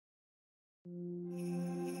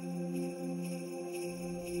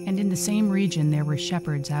And in the same region there were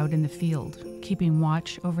shepherds out in the field, keeping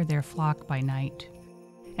watch over their flock by night.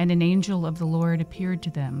 And an angel of the Lord appeared to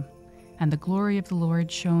them, and the glory of the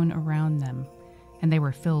Lord shone around them, and they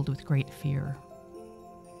were filled with great fear.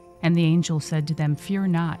 And the angel said to them, "Fear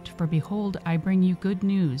not, for behold, I bring you good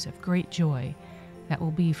news of great joy that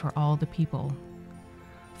will be for all the people.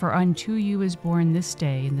 For unto you is born this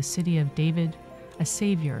day in the city of David a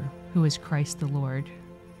Savior, who is Christ the Lord.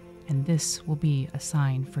 And this will be a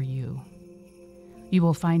sign for you. You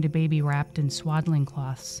will find a baby wrapped in swaddling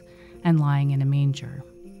cloths and lying in a manger.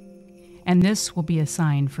 And this will be a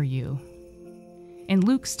sign for you." In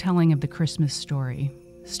Luke's telling of the Christmas story,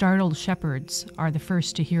 startled shepherds are the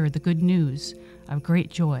first to hear the good news of great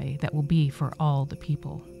joy that will be for all the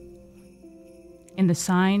people. In the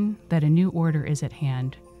sign that a new order is at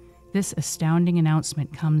hand, this astounding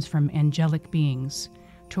announcement comes from angelic beings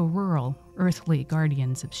to rural, earthly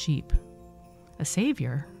guardians of sheep. A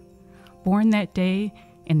Savior, born that day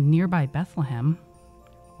in nearby Bethlehem.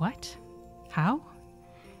 What? How?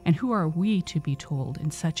 And who are we to be told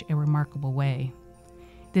in such a remarkable way?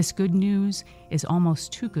 This good news is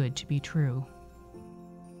almost too good to be true.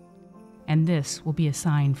 And this will be a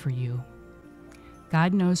sign for you.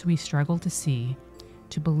 God knows we struggle to see,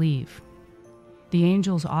 to believe. The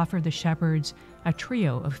angels offer the shepherds a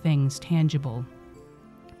trio of things tangible: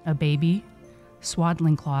 a baby,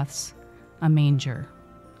 swaddling cloths, a manger.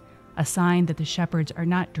 A sign that the shepherds are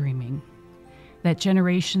not dreaming, that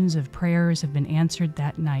generations of prayers have been answered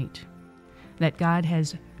that night, that God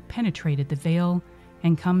has penetrated the veil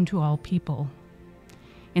and come to all people.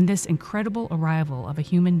 In this incredible arrival of a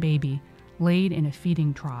human baby laid in a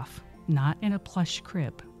feeding trough, not in a plush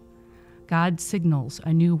crib, God signals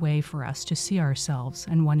a new way for us to see ourselves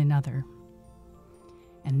and one another.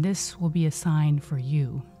 And this will be a sign for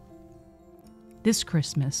you. This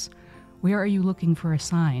Christmas, where are you looking for a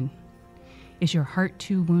sign? Is your heart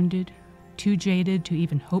too wounded, too jaded to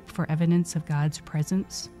even hope for evidence of God's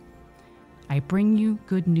presence? I bring you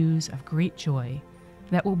good news of great joy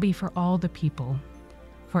that will be for all the people,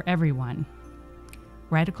 for everyone.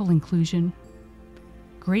 Radical inclusion,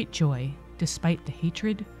 great joy despite the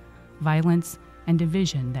hatred, violence, and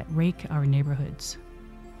division that rake our neighborhoods.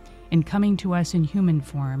 In coming to us in human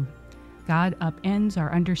form, God upends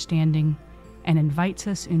our understanding and invites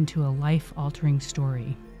us into a life-altering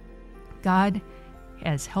story. God,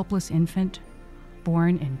 as helpless infant,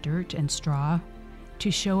 born in dirt and straw,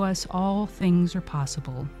 to show us all things are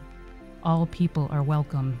possible. All people are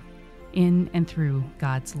welcome in and through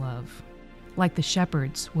God's love. Like the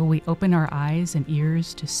shepherds, will we open our eyes and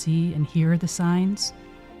ears to see and hear the signs?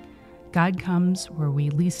 God comes where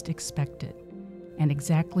we least expect it, and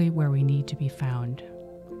exactly where we need to be found.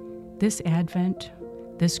 This Advent,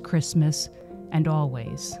 this Christmas, and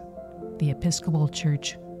always, the Episcopal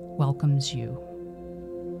Church welcomes you.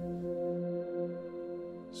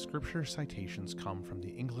 Scripture citations come from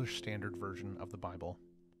the English Standard Version of the Bible.